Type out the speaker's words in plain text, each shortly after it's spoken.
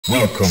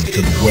Welcome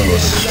to the world of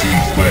Street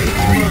Fighter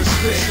 3.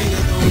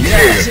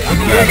 Prepare for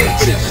battle.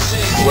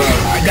 Well,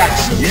 I got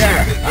the,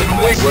 I've been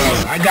waiting.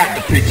 Well, I got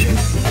the picture.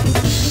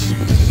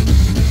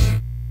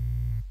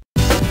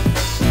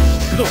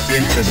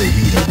 Into the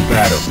heat of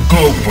battle.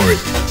 Go for it.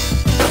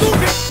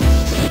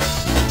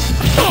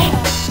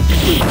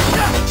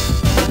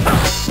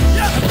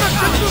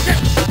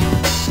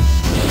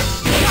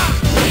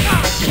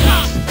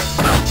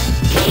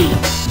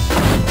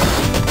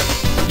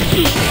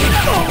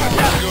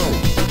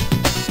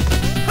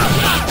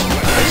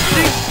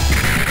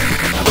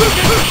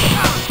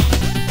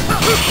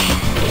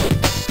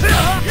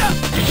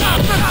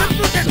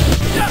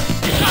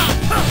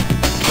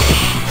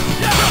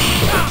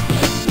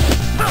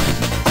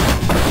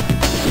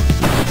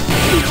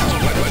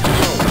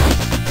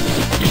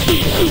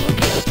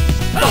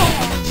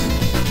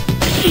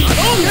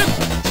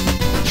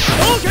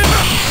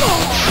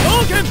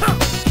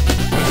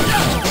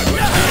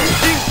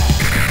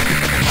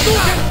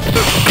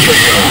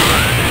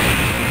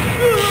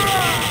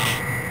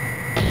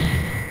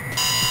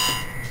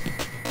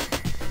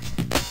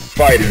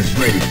 Fighters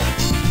ready.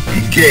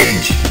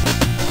 Engage.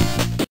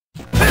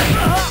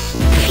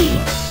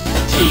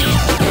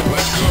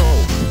 Let's go.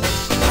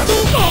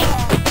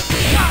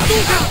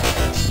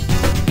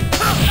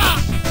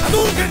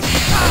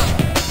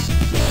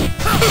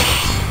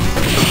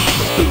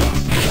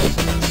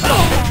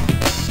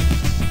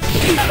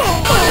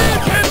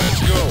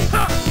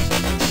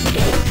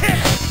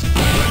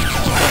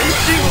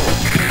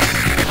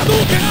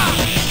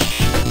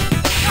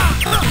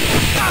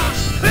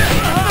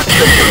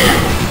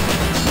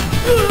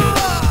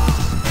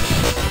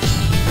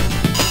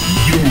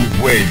 You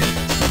win.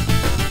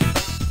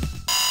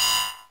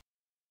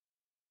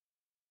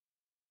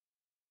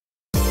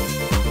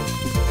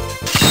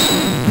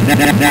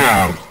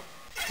 Now,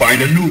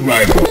 find a new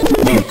rival.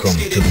 Welcome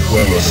to the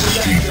world of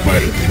Street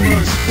Fighter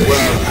 3.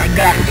 Well, I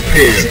got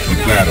prepared for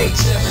battle.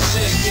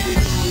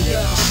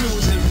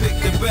 Choose and pick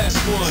the best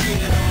one.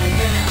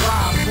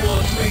 5,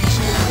 4, 3, 2,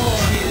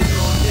 1.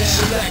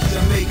 Select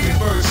and make your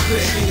first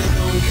pick.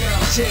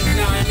 10,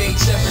 9, 8,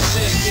 7,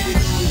 6.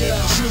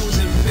 Choose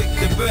and pick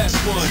the best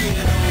one.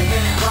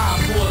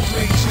 5, 4,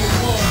 3, 2,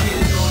 1.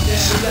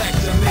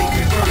 Select and make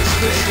your first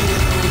pick.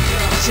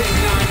 10,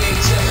 9,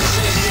 8, 7,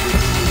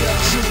 6.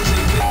 Choose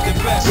and pick the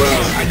best one.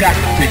 Well, I got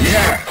the pick.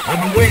 I've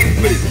been waiting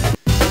for it.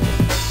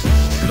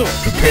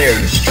 Prepare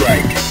to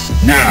strike.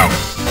 Now.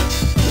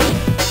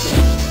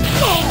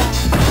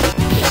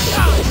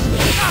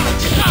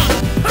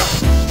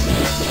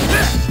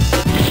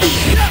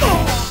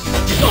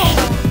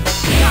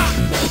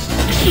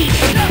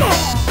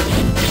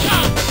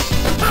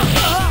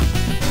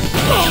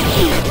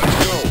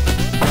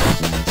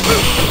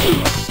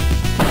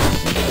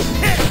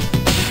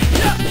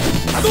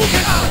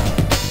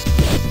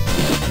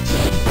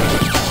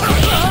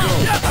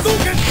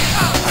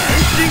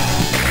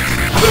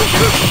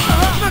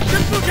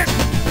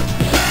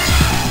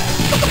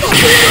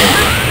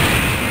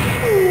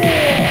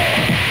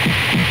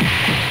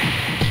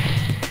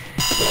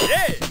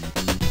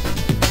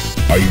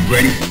 Are you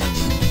ready?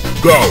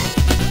 Go!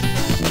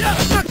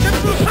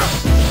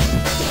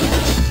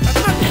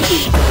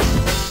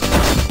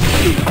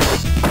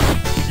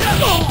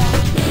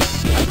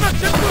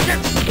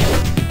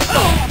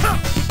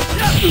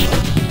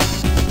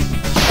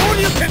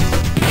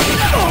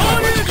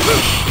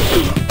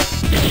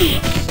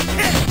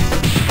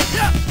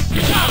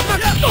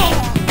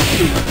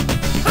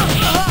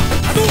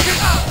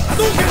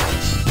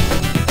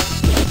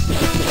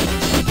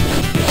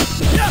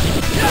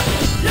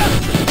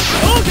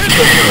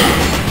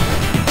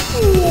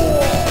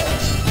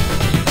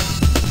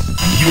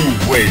 You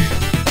win.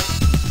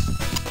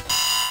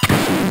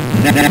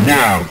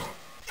 Now,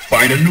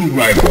 find a new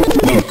rival.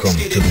 Welcome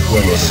to the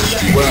world of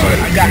Street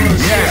Fighter. I got it.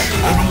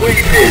 I've been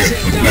waiting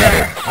for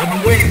battle. I've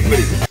been waiting for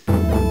it.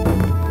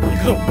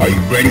 Are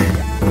you ready?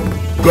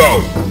 Go.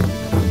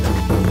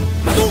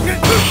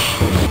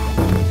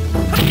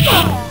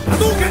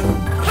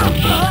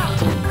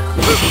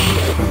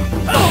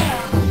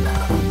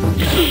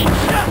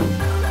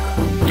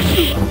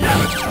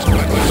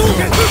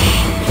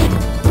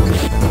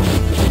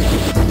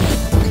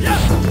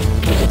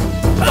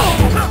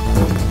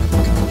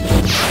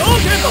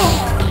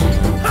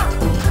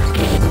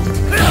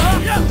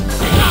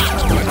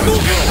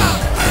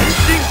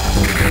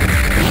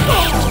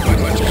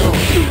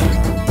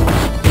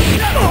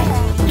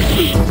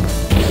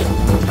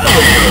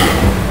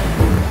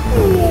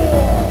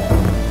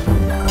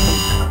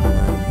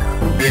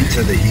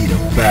 Into the heat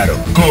of battle.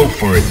 Go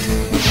for it.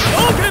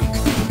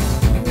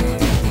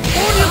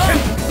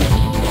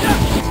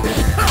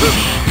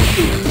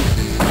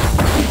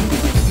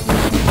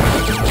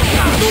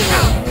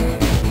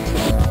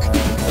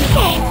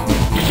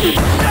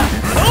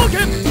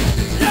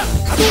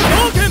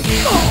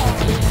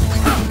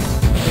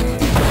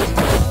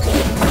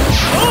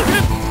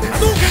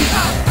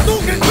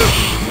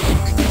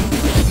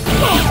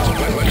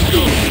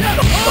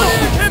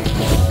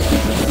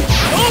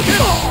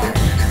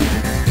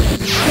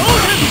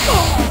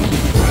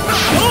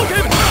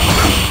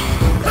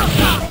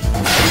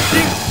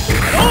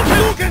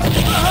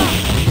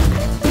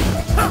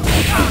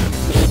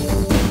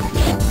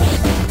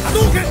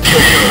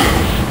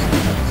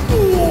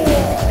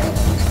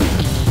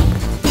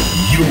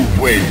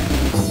 win.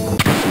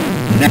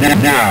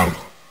 Now,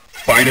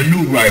 find a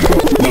new rival.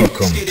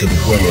 Welcome to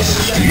the world of the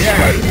street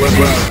fighter.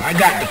 Well, I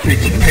got the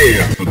picture.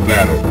 Prepare for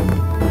battle.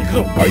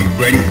 Are you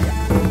ready?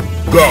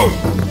 Go!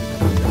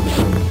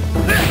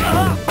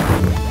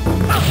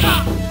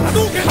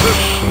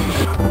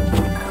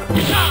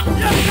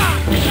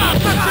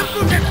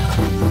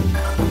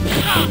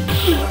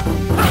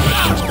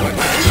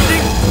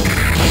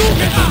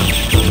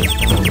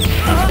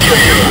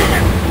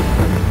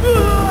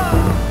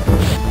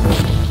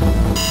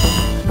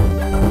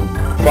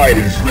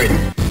 Fighters ready.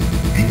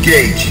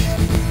 Engage.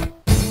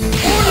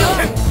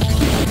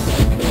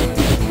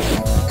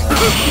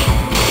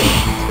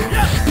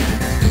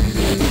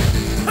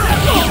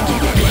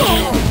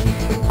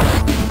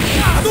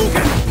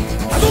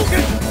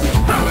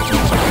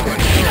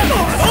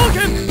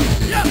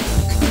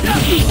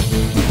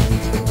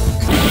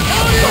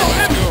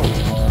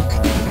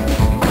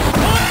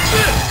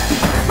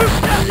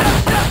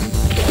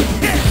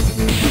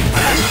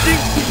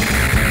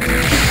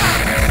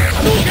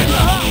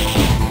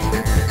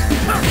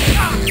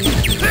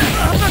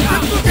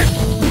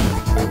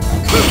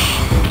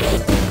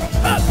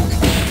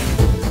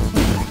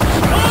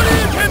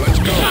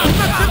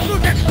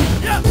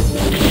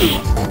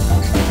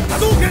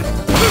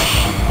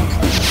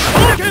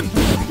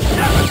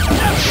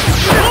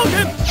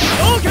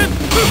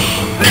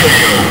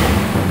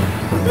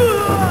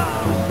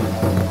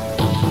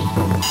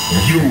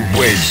 You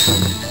win.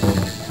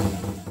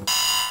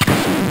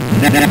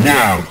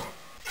 Now,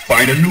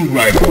 find a new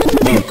rival.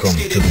 Welcome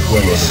to the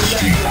world of the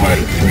street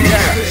fighter.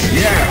 Prepare.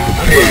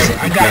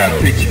 I got a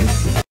picture.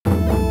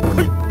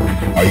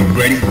 Are you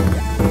ready?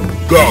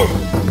 Go.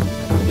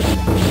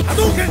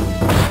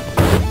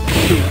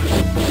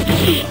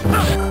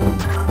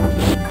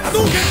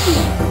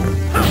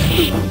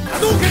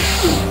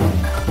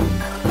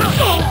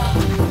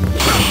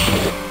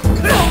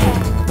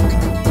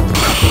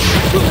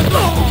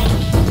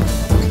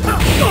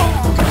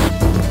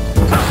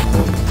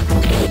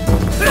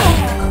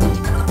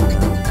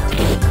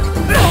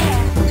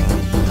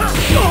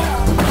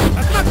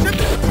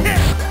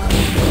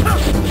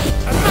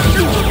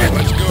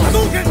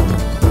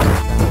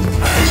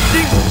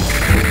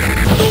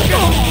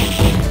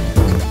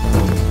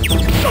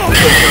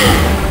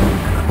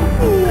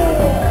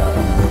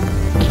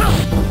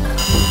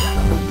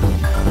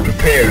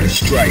 Prepare to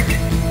strike.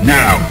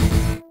 Now.